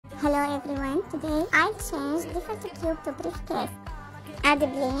Hello everyone, today I'll change default cube to briefcase. Add a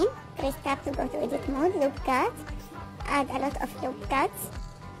plane, press tab to go to edit mode, loop cut, add a lot of loop cuts,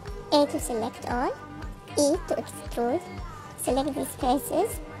 A to select all, E to extrude, select these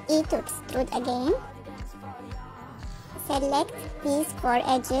faces, E to extrude again, select these 4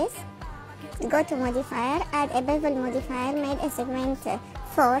 edges, go to modifier, add a bevel modifier, make a segment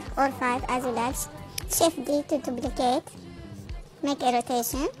 4 or 5 as you like, shift D to duplicate, make a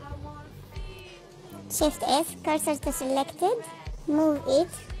rotation, shift F, cursor to selected, move it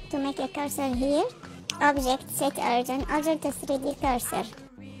to make a cursor here, object set origin to 3D cursor,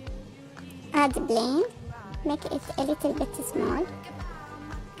 add blend, make it a little bit small,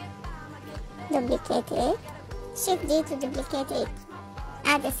 duplicate it, shift D to duplicate it,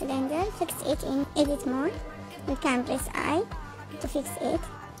 add a cylinder, fix it in edit mode, we can press I to fix it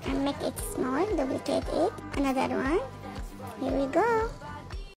and make it small, duplicate it, another one, here we go.